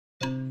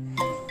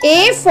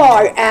A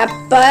for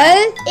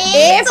apple.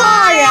 A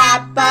for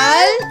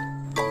apple.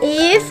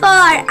 A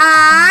for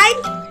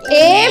ant.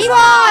 A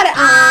for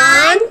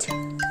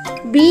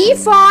ant. B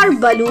for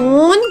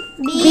balloon.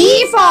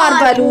 B for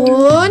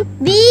balloon.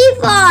 B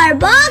for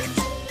box.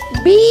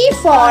 B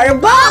for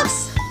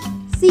box.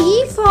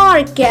 C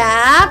for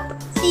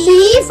cap.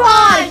 C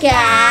for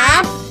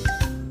cap.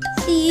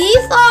 C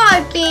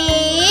for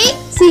cake.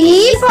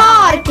 C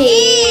for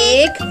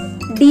cake.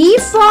 D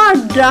for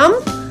drum.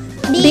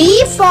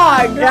 D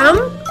for drum.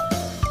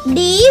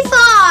 D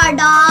for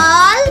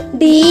doll.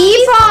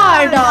 D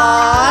for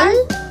doll.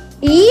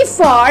 E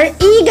for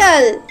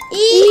eagle.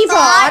 E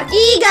for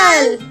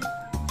eagle.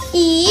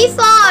 E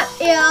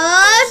for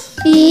ears.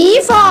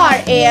 E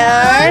for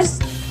ears.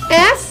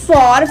 F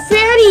for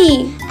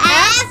fairy.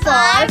 F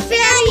for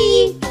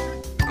fairy.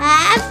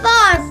 F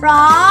for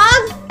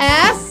frog.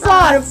 F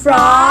for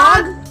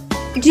frog.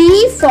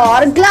 G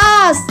for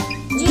glass.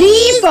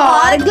 G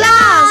for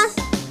glass.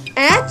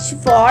 H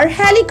for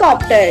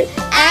helicopter.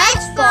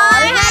 H for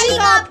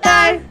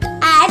helicopter.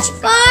 H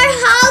for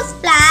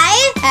housefly.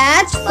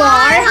 H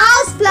for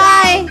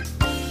housefly.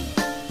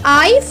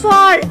 I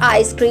for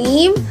ice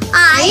cream.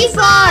 I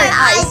for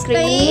ice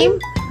cream.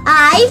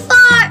 I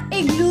for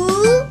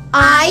igloo.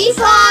 I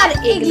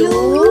for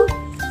igloo.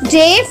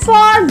 J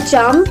for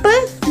jump.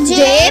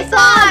 J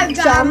for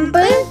jump.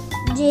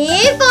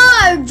 J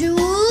for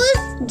juice.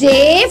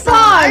 J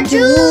for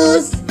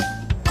juice.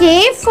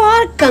 K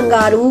for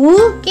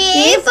kangaroo.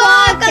 K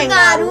for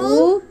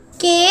kangaroo.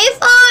 K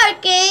for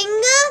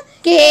king.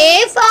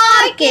 K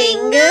for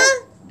king.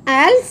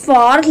 L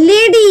for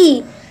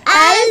lady.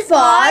 L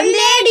for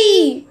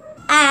lady.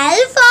 L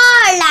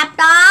for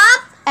laptop.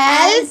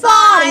 L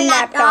for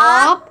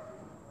laptop.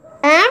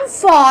 M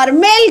for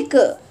milk.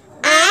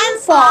 M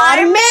for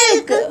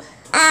milk.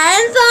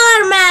 N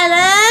for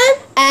melon.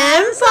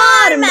 M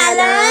for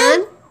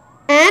melon.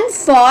 N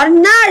for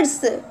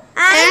nurse.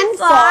 N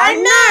for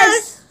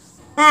nurse.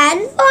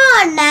 N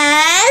for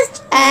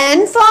nest.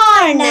 N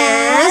for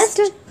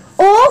nest.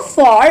 O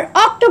for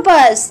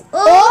octopus.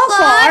 O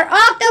for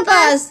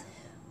octopus.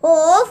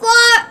 O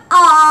for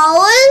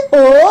owl.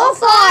 O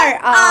for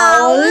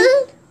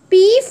owl.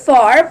 P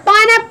for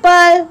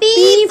pineapple.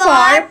 P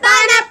for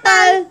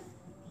pineapple.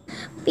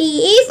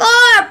 P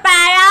for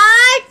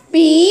parrot.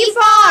 P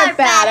for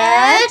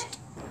parrot.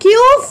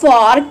 Q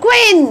for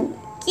queen.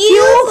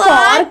 Q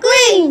for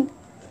queen.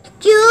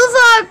 Q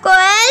for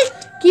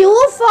quilt.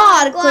 Q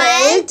for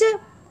quilt.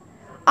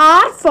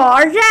 R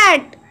for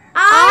rat.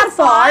 R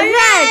for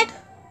rat.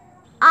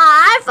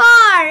 R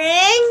for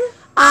ring.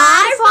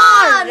 R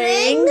for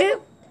ring.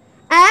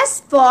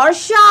 S for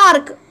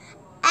shark.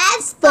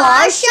 S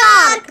for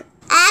shark.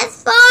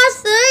 S for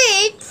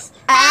sweets.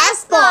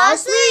 S for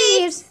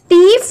sweets.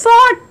 T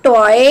for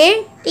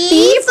toy.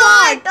 T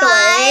for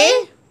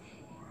toy.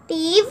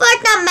 T for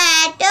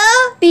tomato.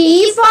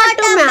 T for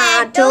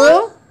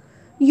tomato.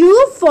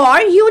 U for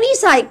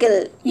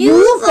unicycle.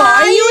 U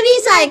for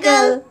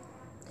unicycle.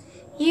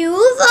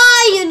 U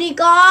for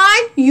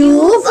unicorn.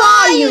 U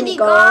for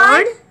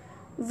unicorn.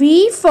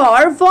 V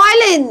for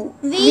violin.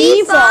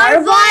 V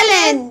for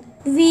violin.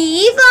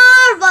 V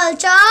for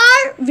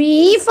vulture.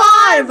 V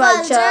for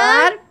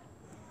vulture.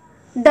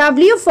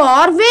 W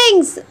for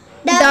wings.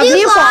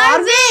 W for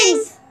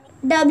wings.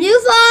 W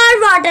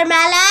for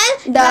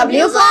watermelon.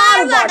 W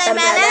for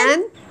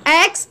watermelon.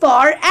 X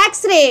for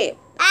X-ray.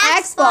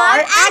 X for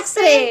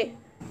X-ray.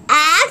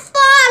 X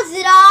for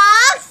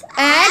Xerox.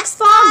 X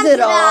for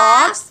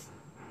Xerox.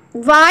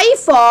 Y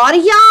for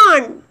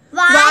yarn.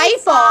 Y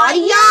for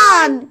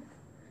yarn.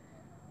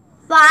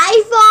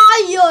 Y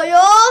for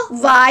yo-yo.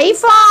 Y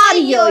for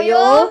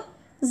yo-yo.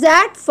 Z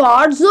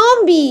for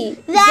zombie.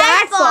 Z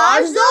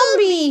for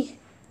zombie.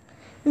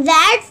 Z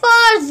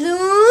for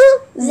zoo.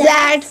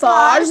 Z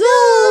for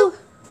zoo.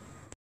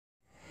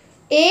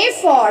 A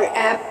for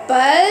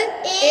apple.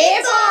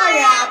 A for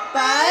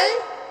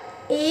apple.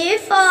 A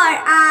for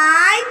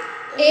ant.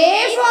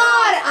 A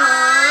for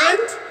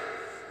ant.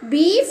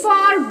 B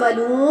for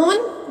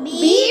balloon.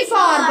 B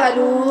for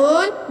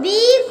balloon. B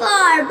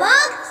for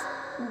box.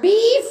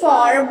 B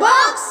for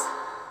box.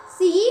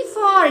 C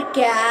for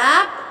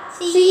cap.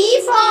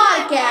 C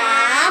for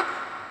cap.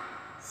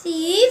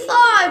 C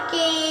for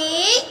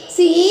cake.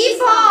 C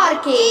for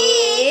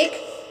cake.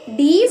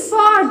 D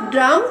for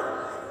drum.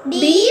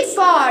 D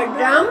for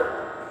drum.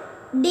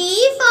 D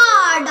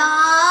for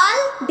doll.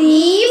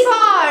 D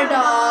for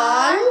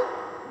doll.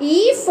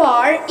 E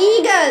for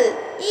eagle.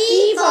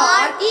 E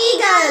for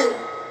eagle.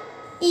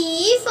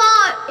 E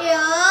for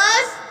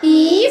ears.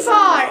 E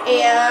for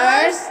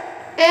ears.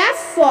 F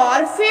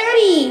for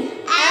fairy.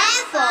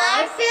 F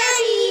for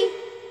fairy.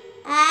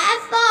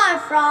 F for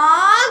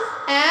frog.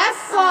 F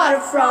for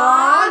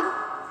frog.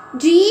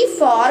 G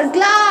for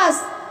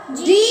glass.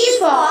 G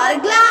for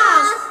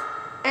glass.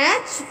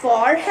 H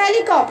for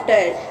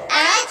helicopter.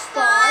 H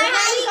for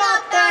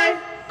helicopter.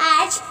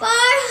 H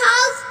for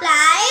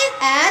housefly.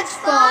 H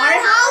for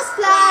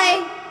housefly.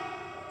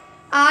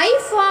 I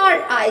for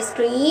ice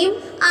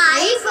cream.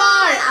 I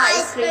for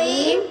ice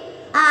cream.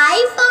 I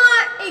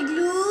for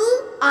igloo.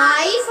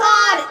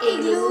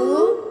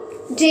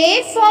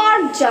 J for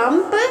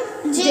jump.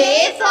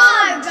 J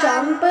for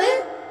jump.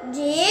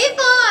 J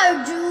for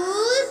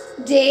juice.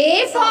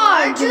 J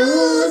for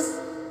juice.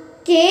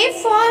 K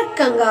for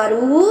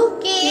kangaroo.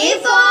 K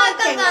for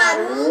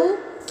kangaroo.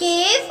 K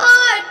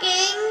for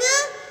king.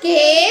 K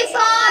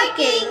for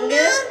king.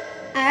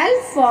 L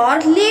for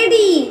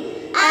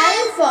lady. L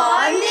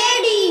for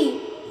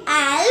lady.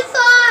 L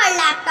for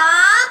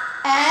laptop.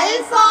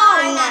 L for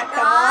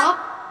laptop.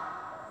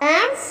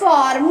 M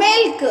for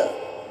milk.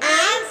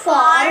 M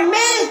for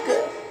milk.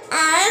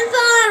 M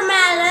for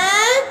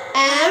melon.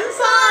 M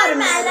for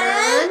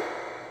melon.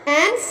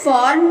 N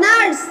for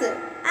nurse.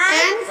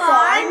 N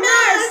for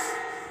nurse.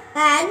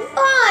 N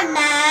for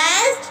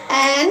nest.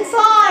 N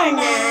for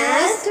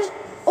nest.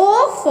 O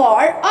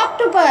for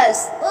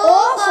octopus. O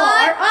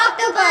for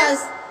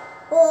octopus.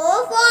 O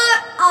for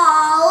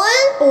owl.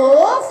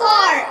 O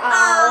for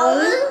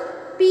owl.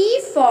 P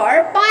for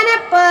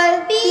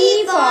pineapple.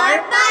 P for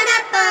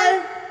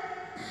pineapple.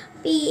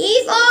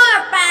 P for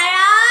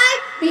parrot.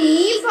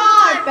 P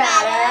for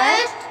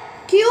parrot.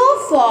 Q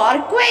for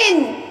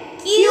queen.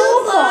 Q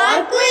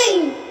for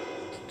queen.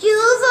 Q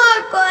for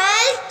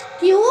quilt.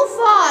 Q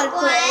for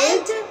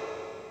quilt.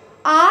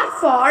 R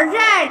for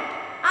rat.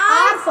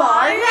 R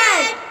for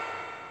rat.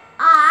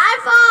 R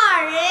for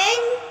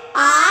ring.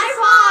 R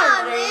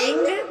for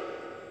ring.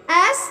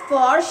 S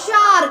for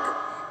shark.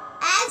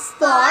 S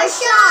for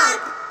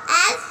shark.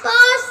 S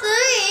for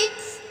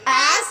sweets.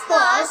 S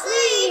for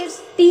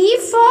sweets. T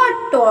for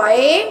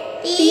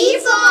toy. T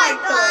for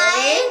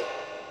toy.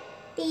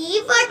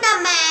 T for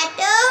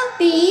tomato.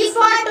 T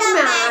for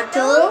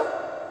tomato.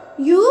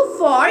 U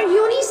for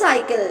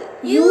unicycle.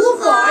 U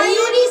for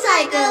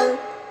unicycle.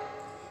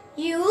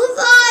 U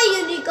for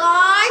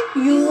unicorn.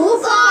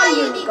 U for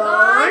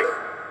unicorn.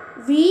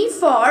 V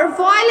for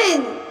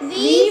violin.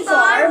 V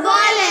for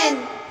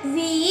violin.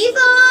 V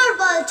for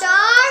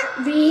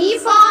vulture. V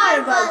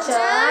for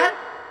vulture.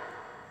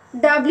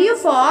 W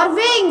for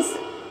wings.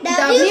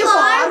 W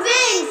for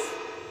wings.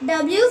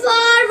 W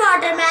for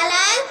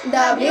watermelon.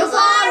 W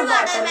for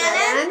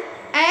watermelon.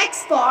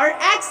 X for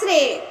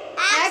X-ray.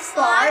 X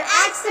for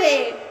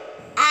X-ray.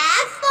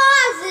 X for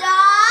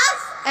xerox.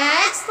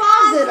 X for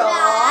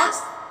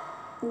xerox.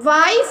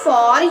 Y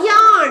for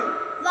yarn.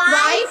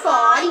 Y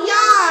for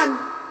yarn.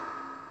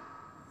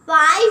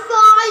 Y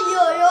for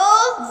yo-yo.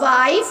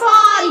 Y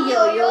for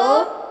yo-yo.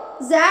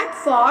 Z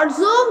for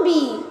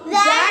zombie. Z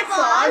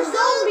for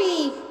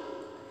zombie.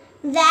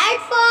 Z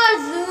for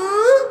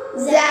zoo.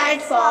 Z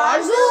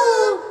for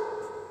zoo.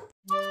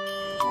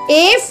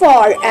 A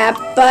for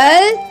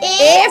apple.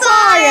 A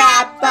for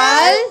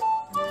apple.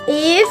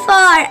 A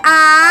for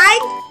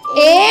ant.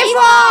 A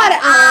for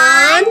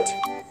ant.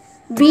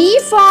 B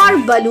for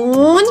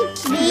balloon.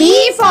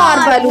 B for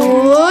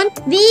balloon.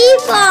 B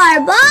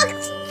for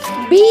box.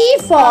 B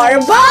for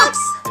box.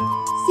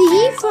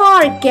 C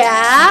for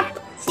cap.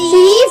 C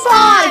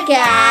for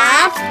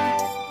cap.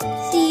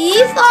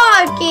 C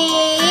for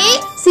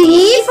cake.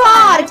 C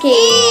for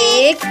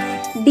cake.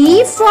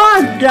 D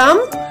for drum.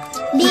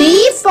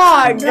 D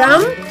for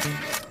drum.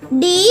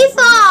 D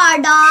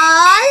for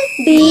doll.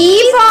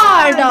 D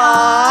for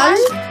doll.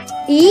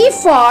 E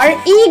for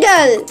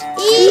eagle.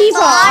 E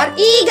for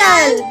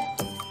eagle.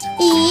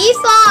 E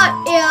for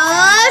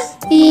ears.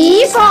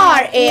 E for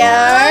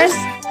ears.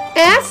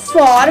 F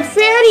for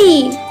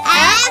fairy.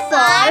 F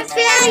for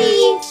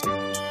fairy.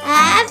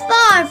 F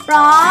for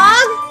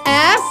frog.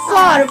 F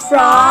for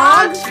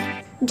frog.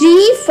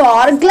 G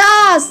for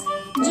glass.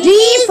 G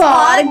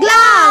for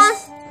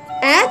glass.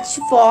 H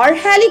for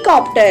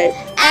helicopter.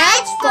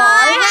 H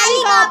for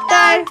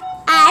helicopter.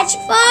 H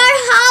for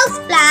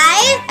housefly.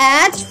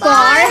 H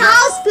for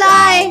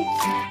housefly.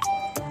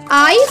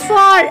 I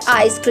for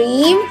ice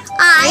cream.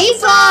 I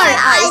for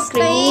ice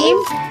cream.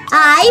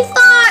 I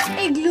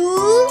for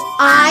igloo.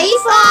 I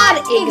for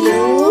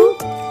igloo.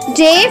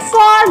 J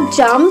for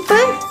jump.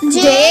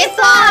 J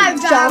for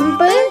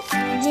jump.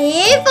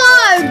 J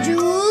for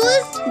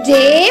juice.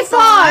 J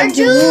for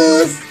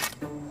juice.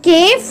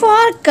 K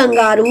for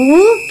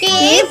kangaroo.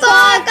 K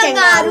for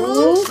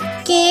kangaroo.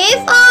 K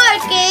for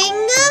king.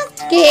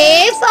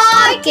 K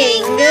for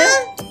king.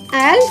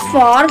 L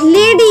for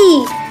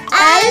lady.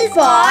 L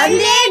for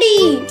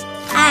lady.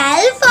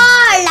 L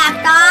for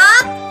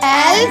laptop.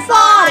 L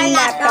for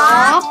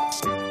laptop.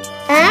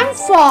 M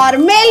for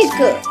milk.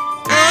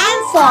 M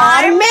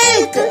for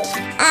milk.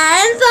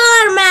 M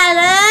for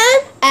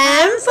melon.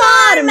 M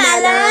for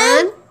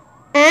melon.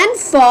 N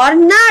for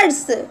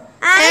nurse.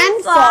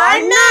 N for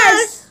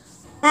nurse.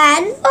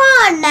 N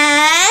for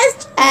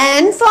nest.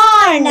 N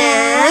for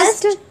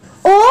nest.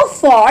 O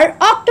for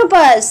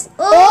octopus.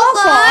 O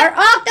for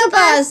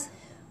octopus.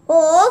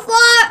 O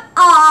for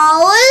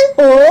owl.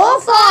 O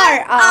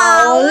for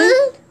owl.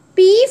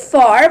 P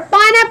for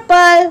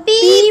pineapple.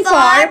 P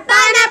for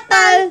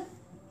pineapple.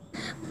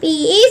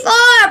 P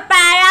for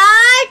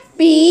parrot.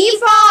 P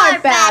for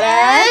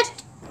parrot.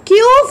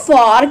 Q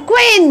for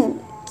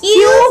queen.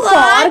 Q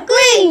for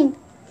queen.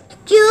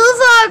 Q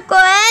for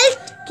quilt.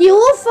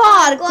 Q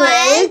for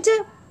quilt.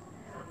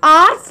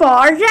 R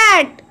for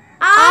rat.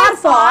 R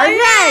for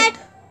rat.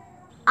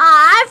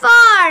 R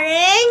for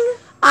ring.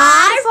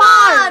 R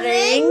for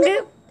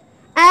ring.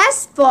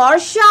 S for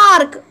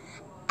shark.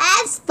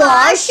 S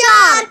for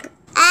shark.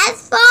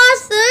 S for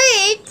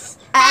sweets.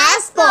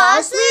 S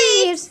for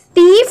sweets.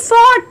 T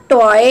for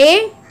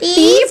toy.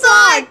 T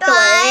for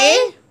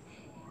toy.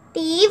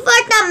 T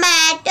for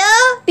tomato.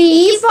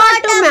 T for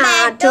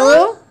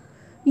tomato.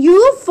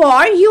 U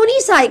for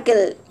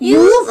unicycle.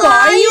 U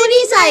for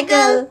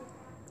unicycle.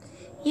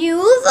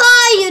 U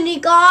for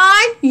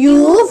unicorn.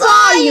 U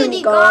for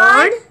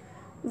unicorn.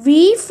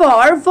 V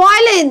for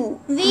violin.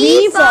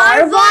 V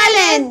for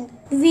violin.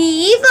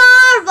 V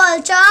for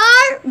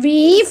vulture.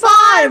 V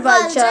for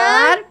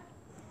vulture.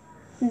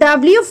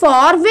 W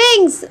for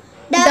wings.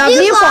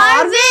 W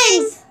for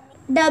wings.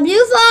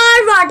 W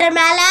for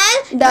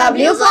watermelon.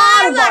 W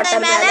for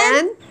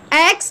watermelon.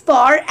 X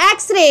for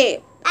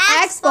X-ray.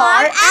 X for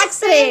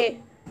X-ray.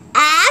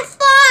 X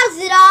for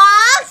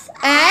Xerox.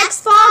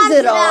 X for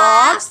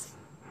Xerox.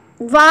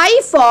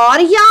 Y for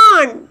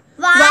yarn.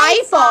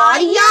 Y for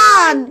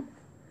yarn.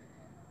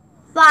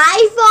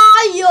 Y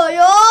for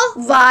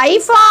yo-yo. Y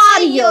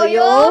for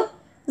yo-yo.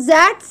 Z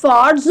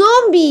for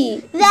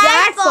zombie. Z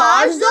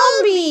for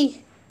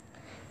zombie.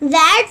 Z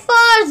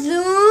for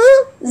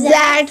zoo.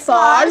 Z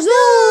for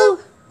zoo.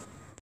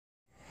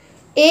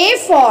 A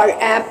for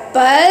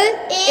apple.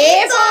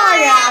 A for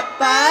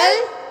apple.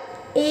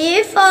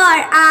 A for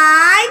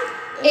ant.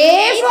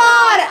 A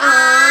for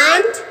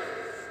ant.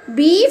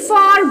 B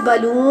for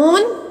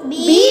balloon.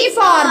 B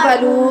for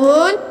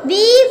balloon. B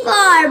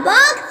for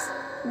box.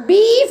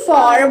 B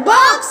for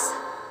box.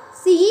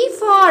 C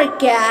for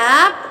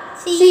cap.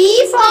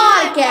 C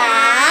for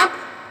cap.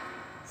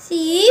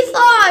 C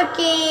for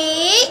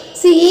cake.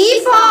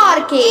 C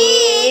for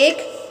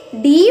cake.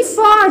 D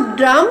for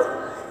drum.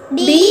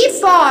 D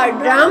for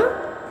drum.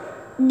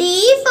 D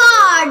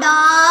for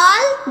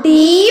doll.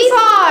 D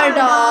for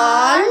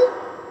doll.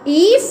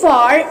 E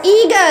for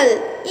eagle.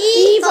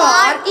 E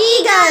for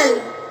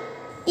eagle.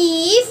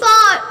 E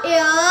for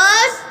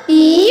ears.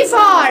 E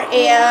for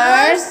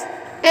ears.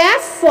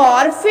 F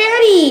for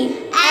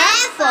fairy.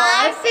 F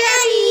for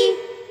fairy.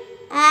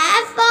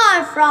 F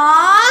for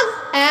frog.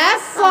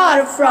 F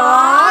for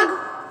frog.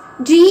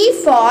 G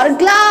for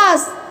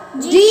glass.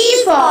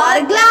 G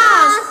for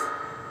glass.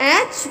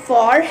 H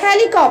for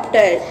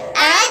helicopter.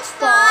 H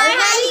for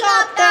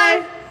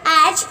helicopter.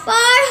 H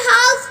for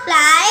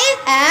housefly.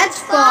 H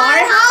for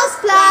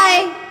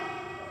housefly.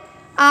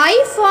 I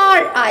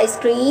for ice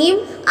cream.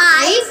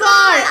 I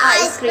for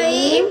ice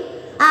cream.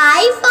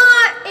 I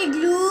for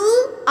igloo.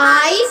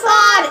 I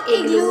for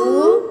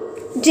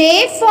igloo.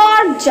 J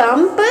for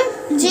jump.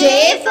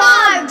 J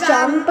for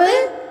jump.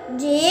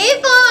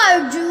 J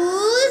for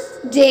juice.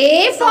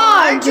 J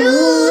for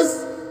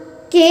juice.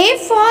 K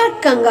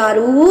for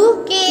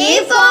kangaroo.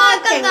 K for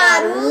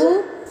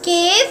kangaroo.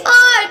 K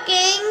for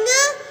king.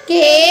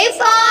 K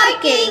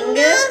for king.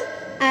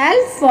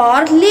 L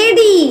for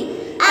lady.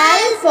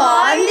 L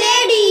for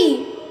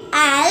lady.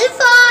 L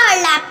for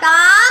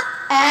laptop.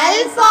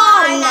 L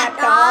for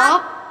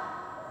laptop.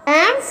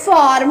 M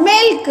for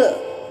milk.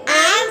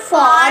 M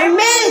for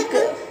milk.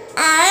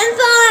 M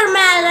for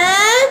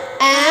melon.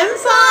 M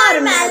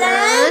for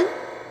melon.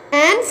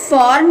 N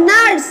for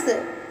nurse.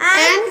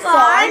 N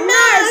for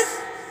nurse.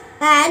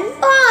 N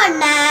for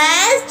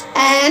nest.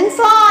 N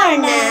for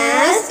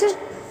nest.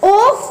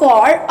 O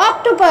for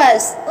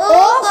octopus.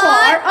 O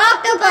for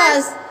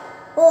octopus.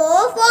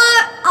 O for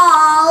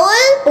owl.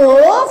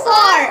 O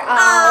for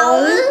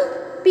owl.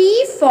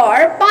 P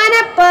for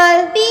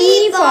pineapple.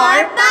 P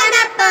for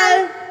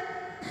pineapple.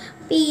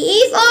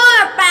 P for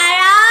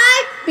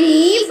parrot.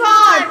 P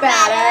for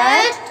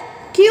parrot.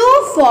 Q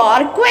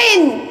for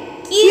queen.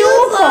 Q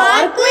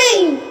for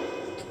queen.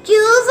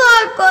 Q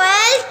for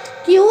quilt.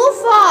 Q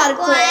for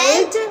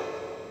quilt.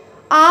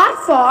 R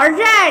for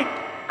rat.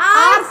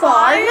 R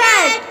for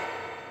rat.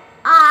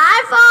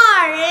 R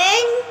for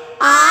ring.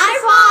 R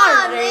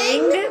for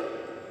ring.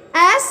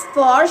 S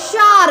for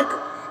shark.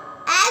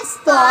 S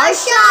for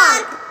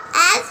shark.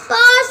 S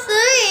for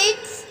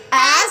sweets.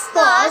 S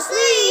for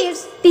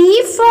sweets.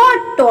 T for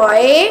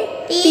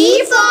toy.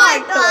 T for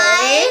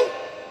toy.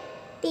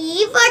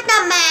 T for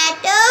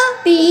tomato.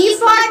 T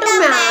for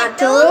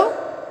tomato.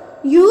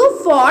 U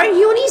for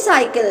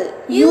unicycle.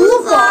 U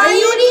for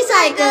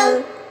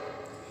unicycle.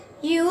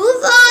 U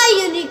for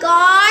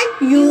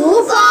unicorn.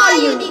 U for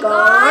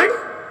unicorn.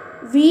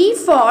 V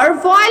for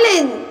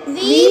violin.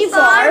 V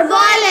for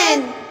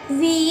violin.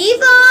 V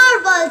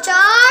for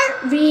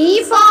vulture.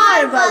 V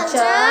for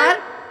vulture.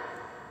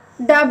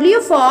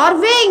 W for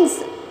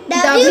wings.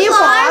 W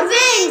for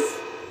wings.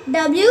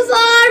 W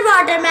for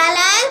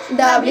watermelon.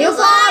 W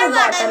for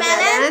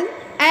watermelon.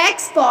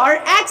 X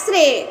for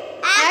X-ray.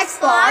 X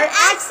for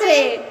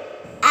X-ray.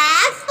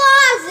 X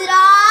for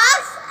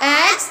Xerox.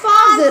 X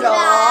for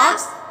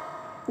Xerox.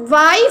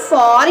 Y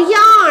for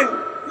yarn.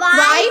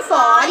 Y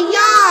for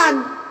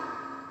yarn.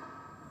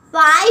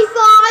 Y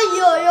for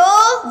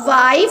yo-yo.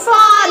 Y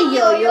for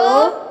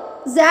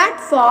yo-yo. Z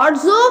for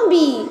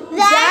zombie.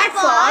 Z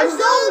for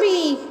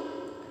zombie.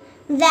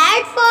 Z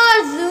for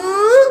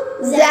zoo.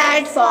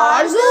 Z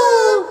for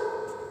zoo.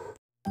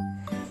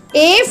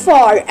 A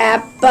for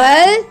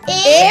apple.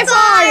 A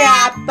for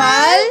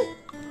apple.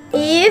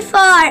 A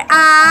for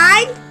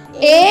ant.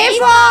 A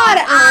for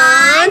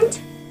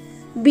ant.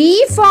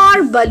 B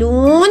for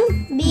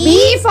balloon.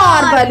 B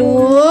for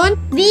balloon.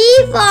 B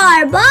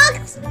for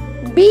box.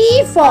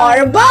 B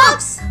for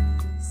box.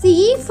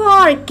 C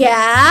for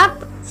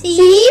cap.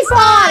 C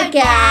for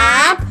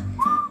cap.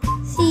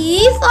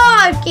 C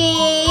for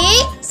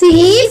cake.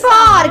 C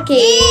for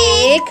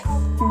cake.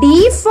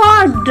 D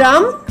for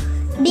drum.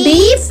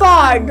 D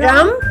for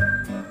drum.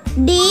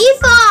 D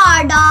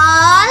for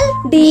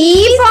doll.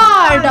 D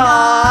for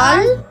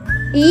doll.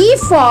 E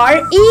for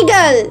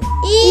eagle.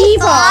 E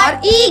for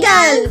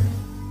eagle.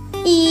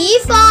 E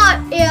for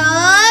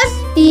ears.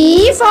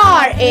 E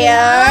for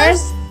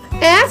ears.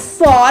 F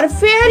for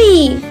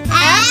fairy.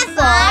 F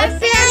for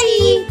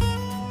fairy.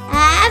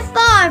 F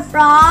for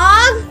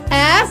frog.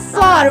 F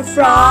for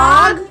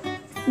frog.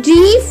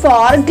 G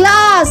for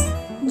glass.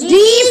 G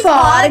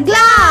for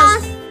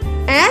glass.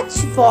 H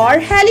for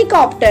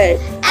helicopter.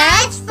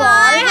 H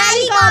for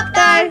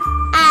helicopter.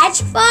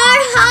 H for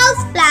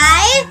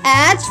housefly.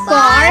 H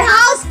for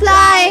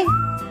housefly.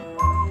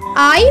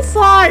 I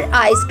for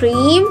ice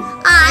cream.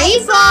 I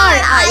for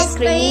ice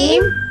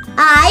cream.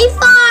 I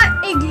for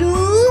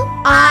igloo.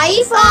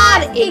 I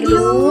for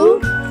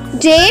igloo.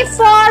 J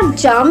for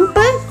jump.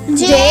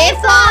 J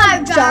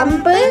for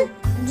jump.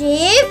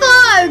 J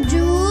for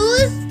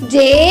juice.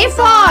 J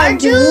for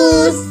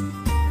juice.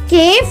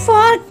 K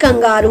for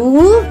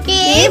kangaroo.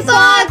 K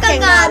for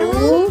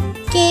kangaroo.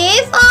 K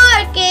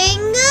for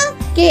king.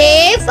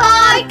 K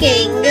for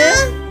king.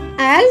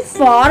 L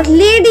for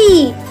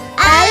lady.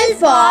 L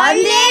for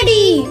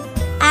lady.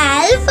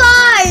 L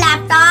for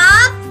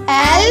laptop.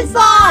 L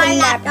for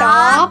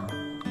laptop.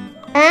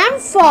 M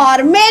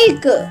for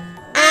milk.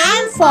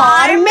 M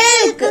for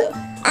milk.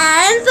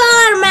 N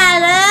for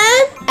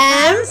melon.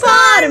 M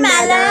for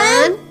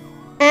melon.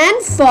 N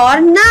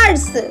for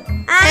nurse.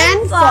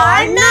 N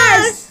for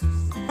nurse.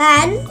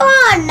 N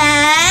for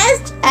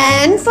nest.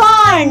 N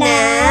for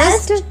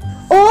nest.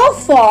 O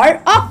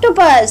for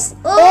octopus.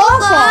 O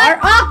for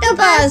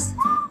octopus.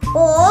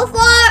 O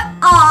for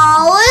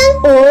owl.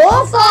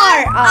 O for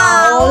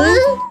owl.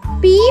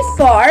 P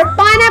for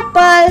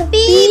pineapple.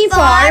 P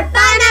for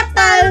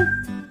pineapple.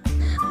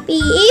 P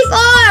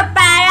for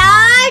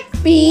parrot.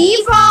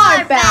 P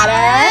for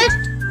parrot.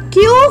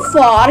 Q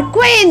for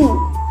queen.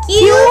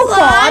 Q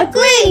for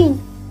queen.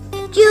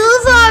 Q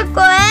for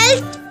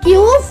quilt.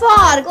 Q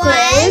for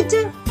quilt.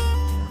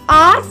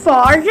 R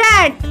for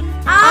rat.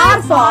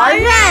 R for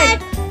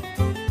rat.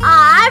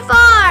 R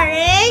for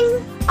ring.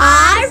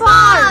 R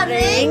for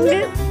ring.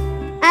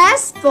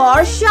 S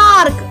for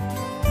shark.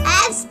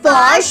 S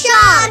for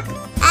shark.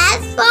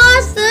 S for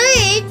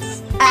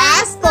sweets.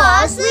 S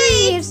for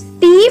sweets.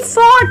 T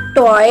for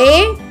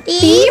toy.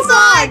 T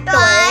for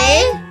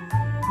toy.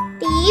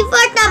 T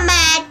for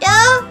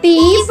tomato.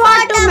 T for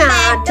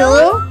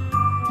tomato.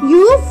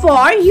 U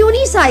for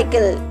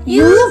unicycle.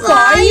 U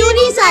for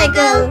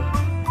unicycle.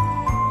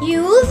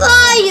 U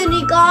for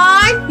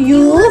unicorn.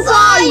 U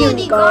for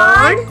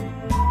unicorn.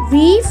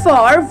 V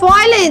for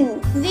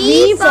violin.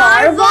 V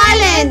for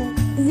violin.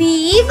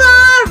 V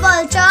for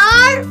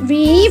vulture.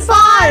 V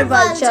for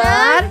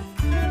vulture.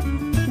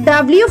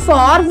 W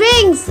for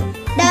wings.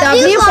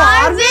 W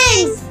for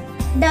wings.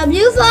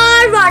 W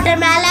for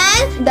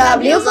watermelon.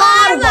 W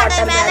for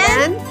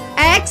watermelon.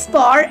 X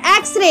for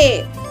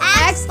X-ray.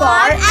 X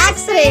for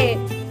X-ray.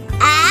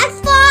 X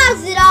for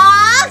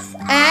Xerox.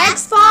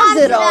 X for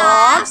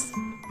Xerox.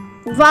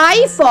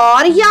 Y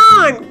for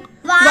yarn.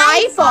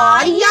 Y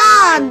for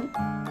yarn.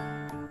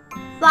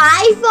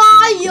 Y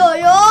for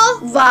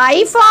yo-yo.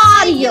 Y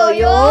for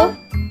yo-yo.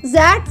 Z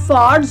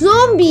for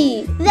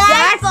zombie. Z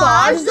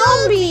for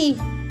zombie.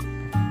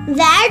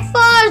 Z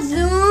for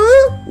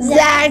zoo.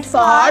 Z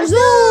for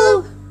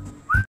zoo.